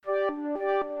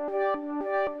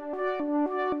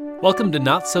Welcome to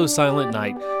Not So Silent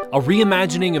Night, a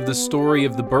reimagining of the story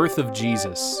of the birth of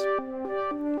Jesus.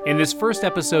 In this first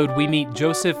episode, we meet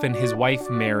Joseph and his wife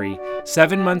Mary,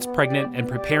 7 months pregnant and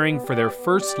preparing for their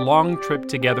first long trip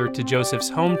together to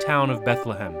Joseph's hometown of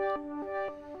Bethlehem.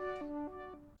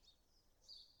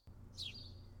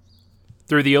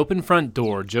 Through the open front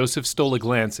door, Joseph stole a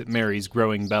glance at Mary's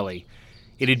growing belly.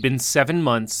 It had been 7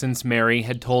 months since Mary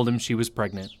had told him she was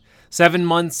pregnant. 7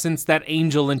 months since that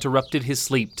angel interrupted his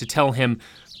sleep to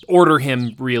order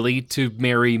him, to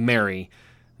marry Mary.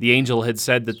 The angel had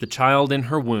said that the child in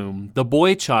her womb, the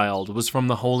boy child, was from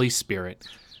the Holy Spirit.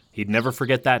 He'd never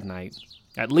forget that night.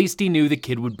 At least he knew the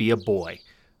kid would be a boy.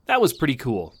 That was pretty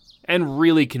cool, and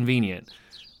really convenient.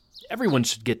 Everyone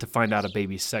should get to find out a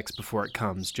baby's sex before it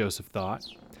comes, Joseph thought.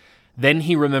 Then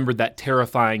he remembered that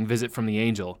terrifying visit from the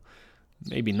angel.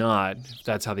 Maybe not, if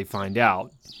that's how they find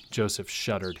out. Joseph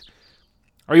shuddered.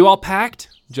 "Are you all packed?"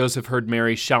 Joseph heard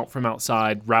Mary shout from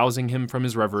outside, rousing him from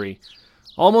his reverie.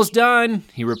 "Almost done,"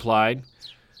 he replied.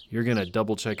 "You're going to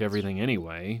double-check everything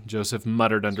anyway," Joseph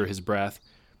muttered under his breath.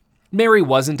 Mary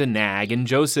wasn't a nag, and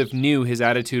Joseph knew his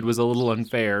attitude was a little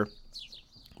unfair.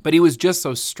 But he was just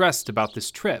so stressed about this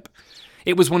trip.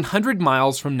 It was 100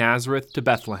 miles from Nazareth to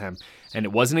Bethlehem, and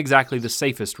it wasn't exactly the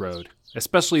safest road,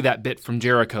 especially that bit from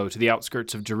Jericho to the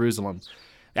outskirts of Jerusalem.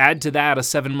 Add to that a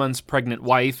 7 months pregnant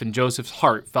wife, and Joseph's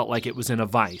heart felt like it was in a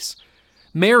vice.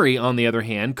 Mary, on the other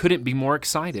hand, couldn't be more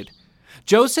excited.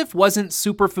 Joseph wasn't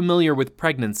super familiar with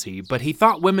pregnancy, but he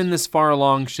thought women this far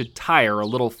along should tire a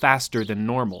little faster than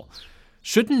normal.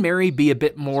 Shouldn't Mary be a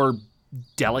bit more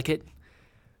delicate?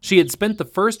 She had spent the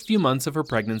first few months of her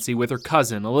pregnancy with her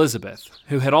cousin, Elizabeth,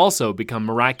 who had also become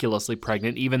miraculously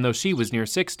pregnant even though she was near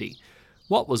 60.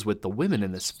 What was with the women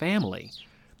in this family?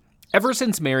 Ever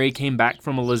since Mary came back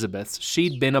from Elizabeth's,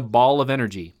 she'd been a ball of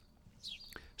energy.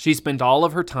 She spent all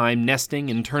of her time nesting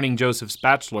and turning Joseph's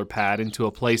bachelor pad into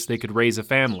a place they could raise a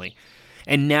family.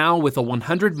 And now, with a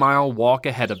 100-mile walk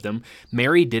ahead of them,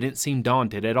 Mary didn't seem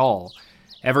daunted at all.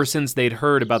 Ever since they'd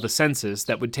heard about the census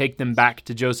that would take them back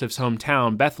to Joseph's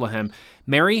hometown, Bethlehem,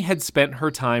 Mary had spent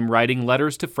her time writing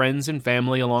letters to friends and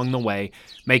family along the way,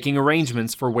 making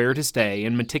arrangements for where to stay,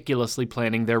 and meticulously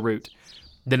planning their route.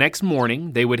 The next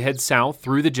morning, they would head south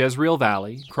through the Jezreel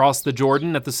Valley, cross the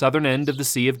Jordan at the southern end of the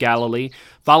Sea of Galilee,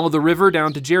 follow the river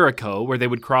down to Jericho, where they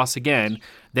would cross again,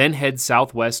 then head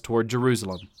southwest toward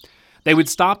Jerusalem. They would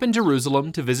stop in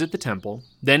Jerusalem to visit the temple,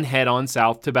 then head on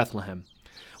south to Bethlehem.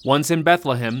 Once in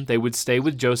Bethlehem, they would stay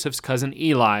with Joseph's cousin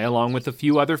Eli, along with a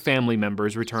few other family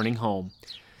members returning home.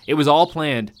 It was all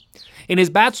planned. In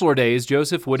his bachelor days,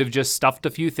 Joseph would have just stuffed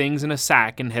a few things in a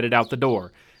sack and headed out the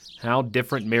door. How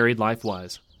different married life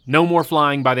was. No more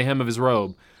flying by the hem of his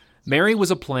robe. Mary was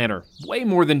a planner, way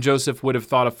more than Joseph would have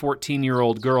thought a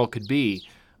 14-year-old girl could be.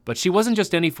 But she wasn't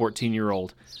just any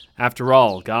 14-year-old. After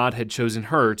all, God had chosen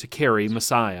her to carry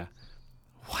Messiah.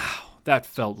 Wow, that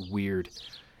felt weird.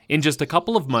 In just a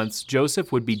couple of months,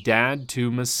 Joseph would be dad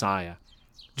to Messiah.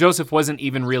 Joseph wasn't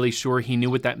even really sure he knew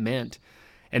what that meant.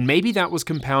 And maybe that was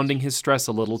compounding his stress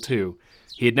a little too.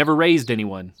 He had never raised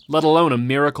anyone, let alone a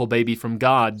miracle baby from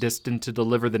God destined to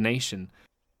deliver the nation.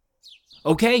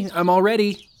 "Okay, I'm all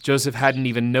ready." Joseph hadn't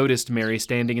even noticed Mary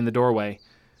standing in the doorway.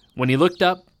 When he looked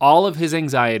up, all of his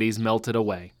anxieties melted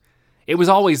away. It was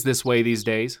always this way these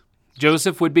days.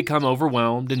 Joseph would become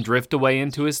overwhelmed and drift away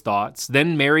into his thoughts.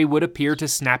 Then Mary would appear to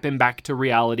snap him back to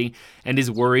reality, and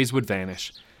his worries would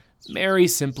vanish. Mary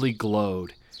simply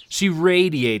glowed. She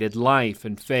radiated life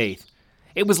and faith.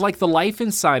 It was like the life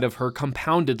inside of her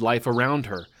compounded life around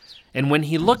her. And when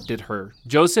he looked at her,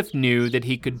 Joseph knew that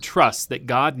he could trust that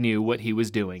God knew what he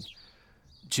was doing.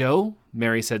 "Joe,"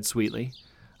 Mary said sweetly,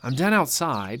 "I'm done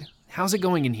outside. How's it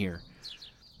going in here?"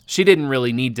 She didn't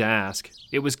really need to ask.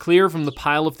 It was clear from the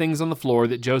pile of things on the floor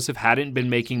that Joseph hadn't been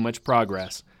making much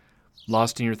progress.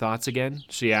 "Lost in your thoughts again?"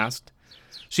 she asked.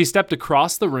 She stepped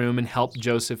across the room and helped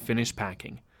Joseph finish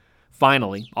packing.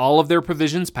 Finally, all of their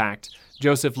provisions packed,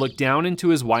 Joseph looked down into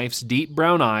his wife's deep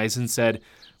brown eyes and said,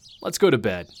 "Let's go to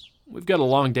bed. We've got a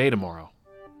long day tomorrow."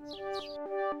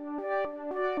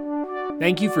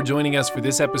 Thank you for joining us for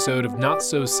this episode of Not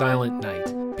So Silent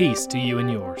Night. Peace to you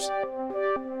and yours.